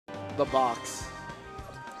the box.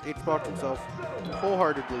 H-Box himself,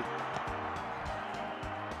 wholeheartedly.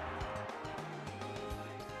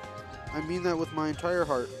 I mean that with my entire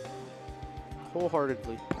heart.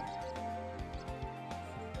 Wholeheartedly.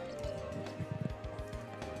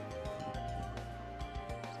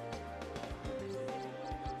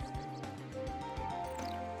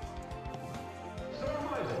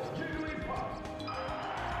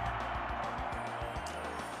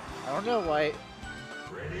 I don't know why.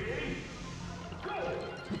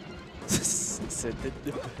 Send it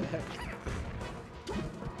back.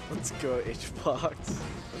 Let's go, H-Box.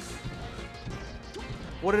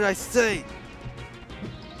 What did I say?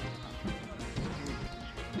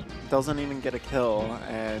 Doesn't even get a kill,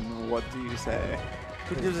 and what do you say?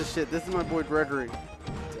 Who gives a shit? This is my boy Gregory.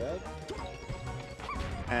 Dead?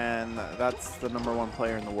 And that's the #1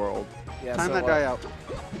 player in the world. Yeah, Time so that guy out.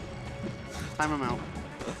 Time him out.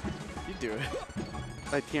 You do it.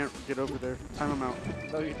 I can't get over there. Time him out.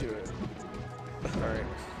 No, you do it. Alright.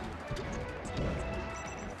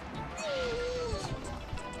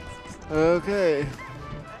 Okay.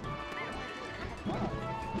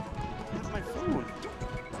 That's my phone.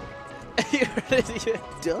 You're an idiot.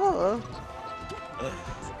 Duh.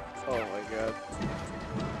 Oh my god.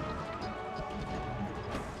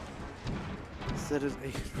 Said his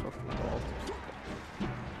age from the ball.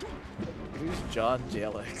 Who's John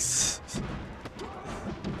Jalix?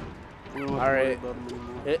 We don't have to All worry right. about him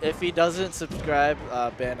anymore. If he doesn't subscribe,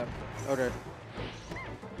 ban him. Okay.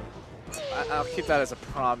 I'll keep that as a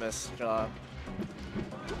promise, John.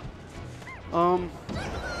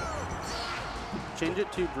 Change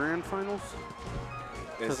it to grand finals.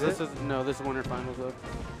 Is This it? is no, this is winter finals though.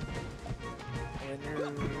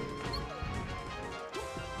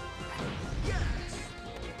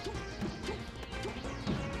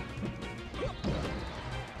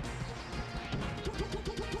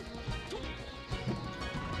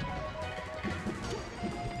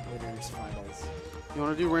 Winners finals. You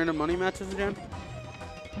want to do random money matches again?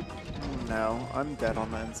 No, I'm dead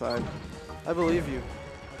on the inside. I believe you.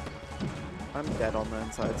 I'm dead on the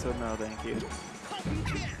inside, so no, thank you.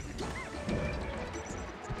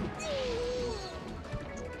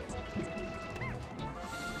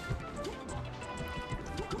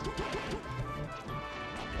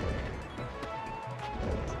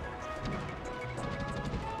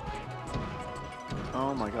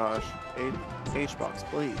 Oh my gosh. H-Box,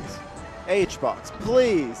 please. H-Box,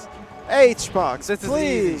 please. H-Box, This is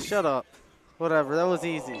please. easy. Shut up. Whatever. That was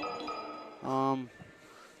easy.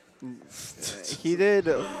 He did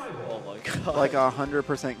Oh my god. like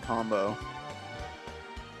 100% combo.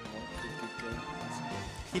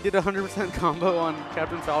 He did 100% combo on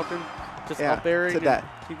Captain Falcon, just Yeah, up airing to and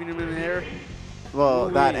that. keeping him in the air. Well,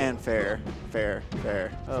 that Ooh-wee. and fair. Fair.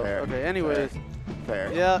 Oh, fair. okay. Anyways,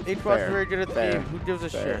 Fair. yeah, H-Box is Fair. very good at the Fair. game. Who gives a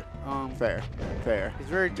Fair. shit? Fair. He's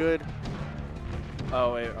very good.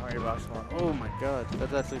 Oh wait, Hungrybox won. Oh my god,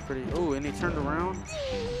 that's actually pretty. Oh, and he turned around.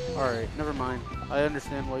 All right, never mind. I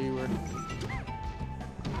understand why you were.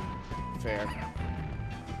 Fair.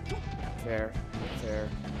 Fair.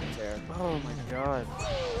 Oh my god.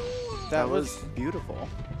 That was beautiful.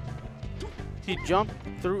 He jumped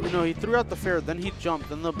through. No, he threw out the fair. Then he jumped.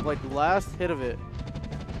 Then the last hit of it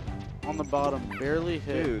on the bottom barely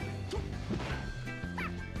hit. Dude.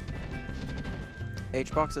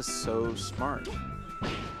 H-Box is so smart.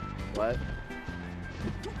 What?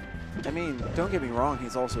 I mean, don't get me wrong,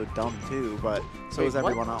 he's also dumb too, but so Wait, is what?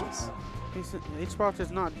 everyone else. H-Box is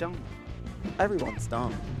not dumb. Everyone's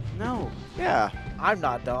dumb. No, Yeah. I'm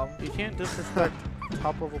not dumb. you can't disrespect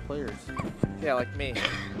top-level players. Yeah, like me.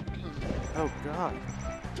 Oh god.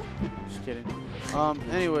 Just kidding.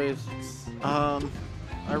 Anyways, I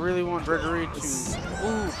really want Gregory to.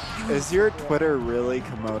 Ooh. Is your Twitter really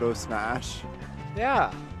Komodo Smash?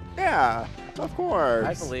 Yeah, Yeah, of course.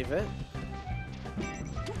 I believe it.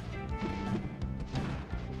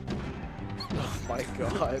 Oh my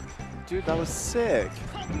god. Dude, that was sick.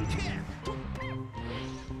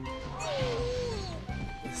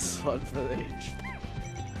 This is fun for the H.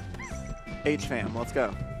 H-Fam, let's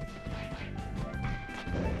go.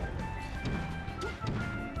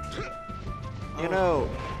 You know,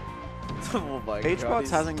 Oh my god. H-Box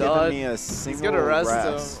he's hasn't done. given me a single gonna rest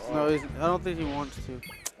rest. him. No, I don't think he wants to.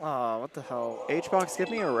 Oh, what the hell? H-Box, give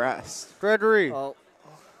me a rest. Gregory, Oh.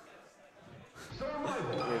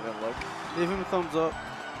 Even look. give him a thumbs up.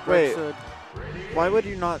 Greg Wait. said, Why would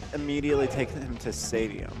you not immediately take him to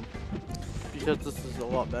Stadium? because this is a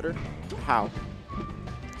lot better. How?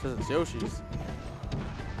 Because it's Yoshi's.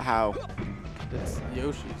 How? It's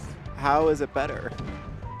Yoshi's. How is it better?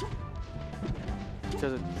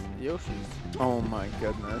 Because it's Yoshi's. Oh my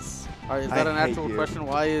goodness. All right, is that I an hate actual you. question?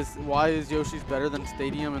 Why is Yoshi's better than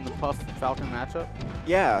Stadium in the Puff Falcon matchup?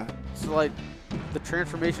 Yeah. So like, the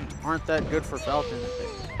transformations aren't that good for Falcon.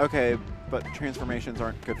 Okay, but transformations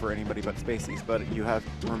aren't good for anybody but Spaceys, but you have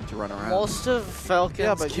room to run around. Most of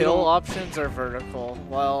Falcon's but you kill don't- options are vertical.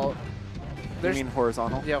 Well, You there's mean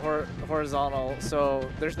horizontal? yeah horizontal. So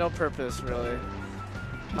there's no purpose really.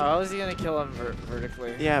 How is he gonna kill him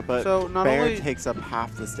vertically? Yeah, but So not Bear only takes up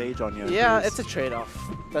half the stage on Yoshi's. Yeah, it's a trade-off.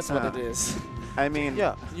 That's what it Yeah. is. I mean,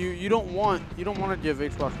 yeah, you don't want to give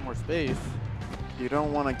Xbox more space. you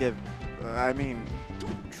don't want to give. I mean,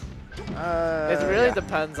 It really yeah.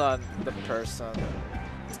 depends on the person.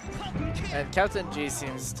 And Captain G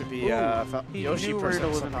seems to be Ooh, he Yoshi knew person Rita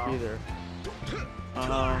wasn't somehow. gonna be there.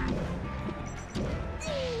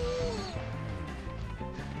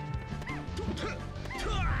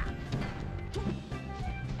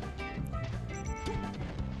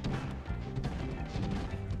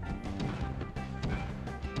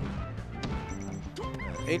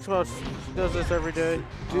 Xbox does this every day.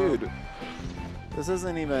 Dude, this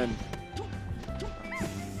isn't even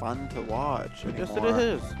fun to watch Yes, anymore. it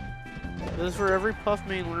is. This is for every Puff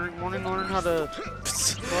main wanting to learn how to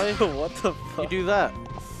play. What the fuck? You do that.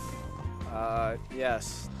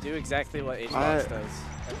 Yes. Do exactly what Xbox I- does,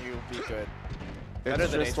 and you'll be good. Better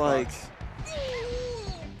It's than just Xbox. like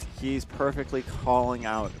he's perfectly calling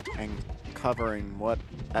out and covering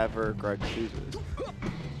whatever Greg chooses.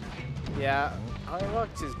 Yeah,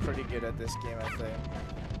 Hungrybox is pretty good at this game, I think.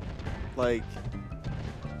 Like,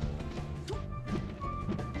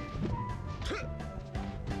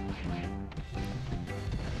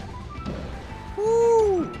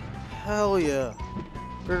 Woo! Hell yeah.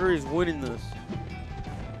 Gregory's winning this.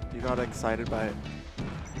 you got excited by it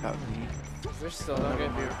about me. They're still not gonna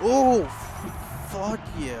be. Oh, fuck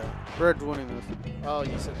yeah. Greg's winning this. Oh,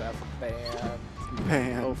 you said that for ban.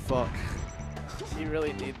 Man. Oh, fuck. You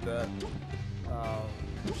really need the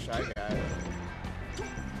shy guy.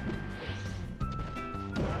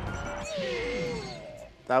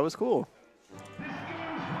 That was cool.